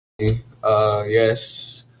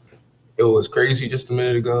Yes, it was crazy just a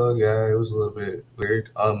minute ago. Yeah, it was a little bit weird.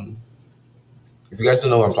 If you guys don't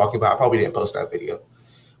know what I'm talking about, I probably didn't post that video.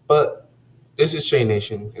 But this is Chain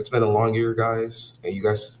Nation. It's been a long year, guys. And you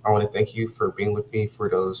guys, I want to thank you for being with me for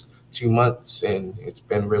those 2 months. And it's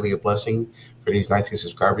been really a blessing for these 19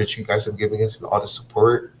 subscribers you guys have given us and all the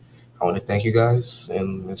support. I want to thank you guys.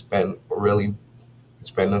 And it's been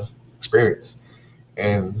an experience.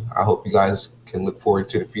 And I hope you guys can look forward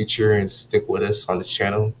to the future and stick with us on this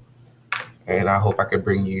channel. And I hope I can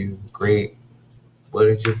bring you great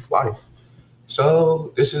footage of life.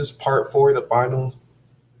 So this is part 4, the final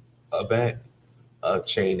event of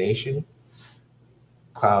Chain Nation.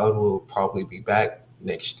 Cloud will probably be back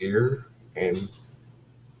next year, and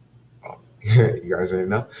you guys already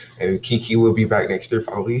know. And Kiki will be back next year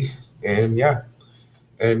probably, and yeah,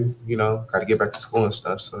 and got to get back to school and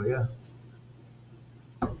stuff. So yeah.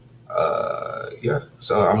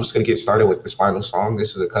 So I'm just gonna get started with this final song.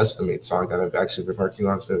 This is a custom-made song that I've actually been working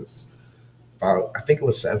on since about, I think it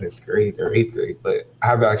was 7th grade or 8th grade, but I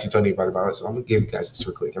haven't actually told anybody about it. So I'm gonna give you guys this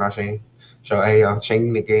real quick. Can I Shane? So hey,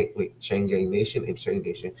 Chain Gang Nation and Chain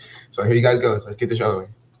Nation. So here you guys go. Let's get the show away.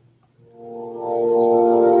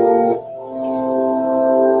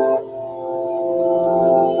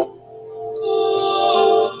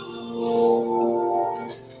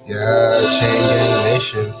 Yeah, Chain Gang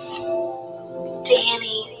Nation.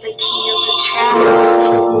 Danny, the king of the trap.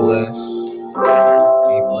 Triple S.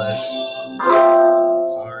 Be blessed.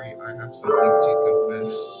 Sorry, I have something to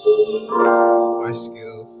confess. My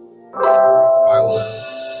skill, my will,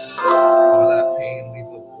 all that pain leave a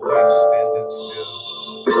boy standing still.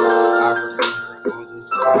 I remember all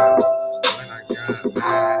those times when I got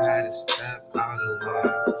mad, I had to step out of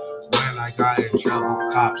line. When I got in trouble,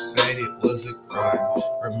 cops said it was a crime.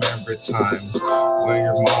 Remember times when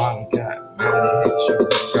your mom got mad and hit you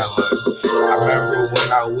with that line. I remember when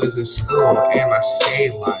I was in school and I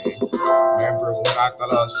stayed lying. Remember when I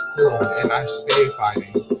thought I was cool and I stayed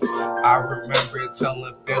fighting. I remember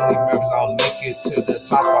telling family members I'll make it to the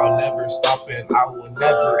top, I'll never stop and I will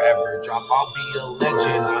never ever drop. I'll be a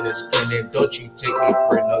legend on this planet, don't you take me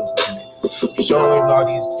for no granted. I'm showing all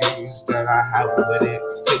these dudes that I have what it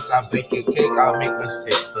takes. I bake a cake, I'll make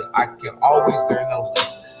mistakes, but I can always learn a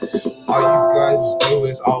lesson. All you guys do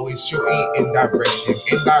is always shoot me in directions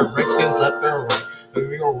left and right. If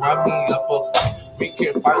you gon' run me up a fight, we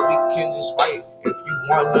can fight, we can just fight. If you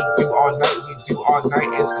wanna do all night, we do all night,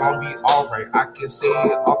 it's gonna be alright. I can say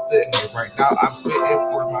it off the head. Right now I'm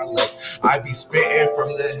spitting for my legs, I be spitting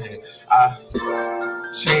from the head.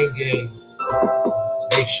 Chain Gang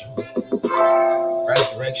Nation,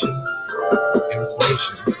 resurrections,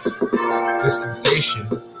 inflations, this temptation,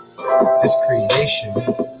 this creation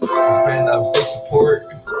has been a big support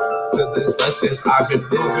to these lessons. I've been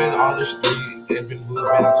moving on the street and been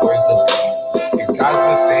moving towards the beat. You guys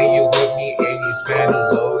been staying with me and you been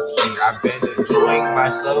low key. I've been enjoying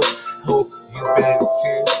myself, hope you've been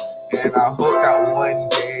too. And I hope that one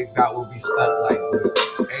day that will be stuck like glue.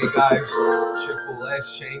 Hey guys, Triple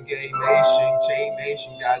S, Chain Gang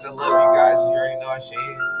Nation, guys. I love you guys. You already know I'm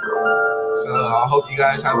Shane. So I hope you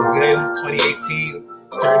guys have a good 2018.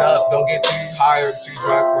 Turn up, don't get too high or too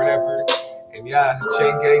drunk or whatever. And yeah,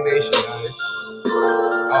 Chain Gang Nation, guys.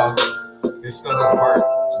 It's still gonna work,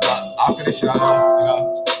 but I'll finish it off,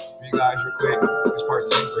 for you guys real quick. It's part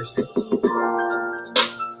 2, verse 2.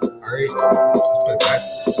 Alright, let's put it back.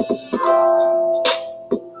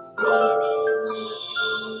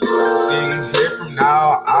 See, here from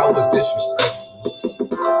now, I was disrespectful.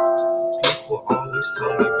 People always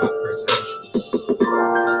tell me about credentials.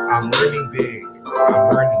 I'm learning big, I'm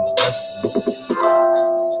learning lessons.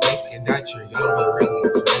 Thinking that you're young but really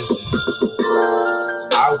present.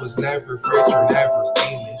 I was never rich or never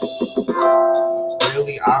famous.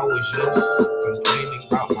 Really, I was just complaining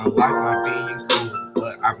about my life not being cool.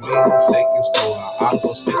 But I made a mistake in school. I'm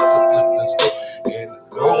gonna stick to flip the school. And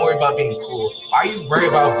don't worry about being cool. Why you worry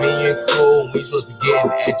about being cool when we supposed to be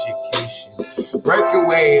getting education? Work your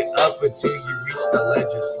way up until you reach the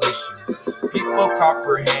legislation. People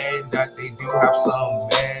comprehend that they do have some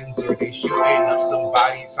mans, or they shooting up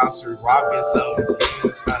somebody's house or robbing some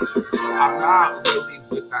things. I'm not really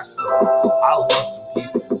with that stuff. I love some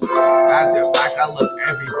people. Matter of fact, I love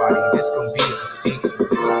everybody. This gonna be a secret.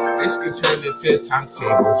 This could turn into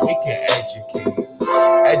timetables. We can educate.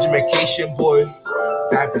 Education, boy,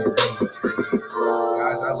 that'd be really great.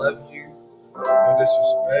 Guys, I love you. No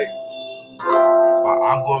disrespect, but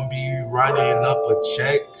I'm gonna be running up a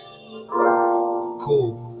check.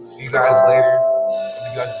 Cool. See you guys later.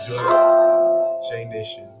 Hope you guys enjoy. Chain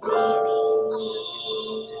Nation.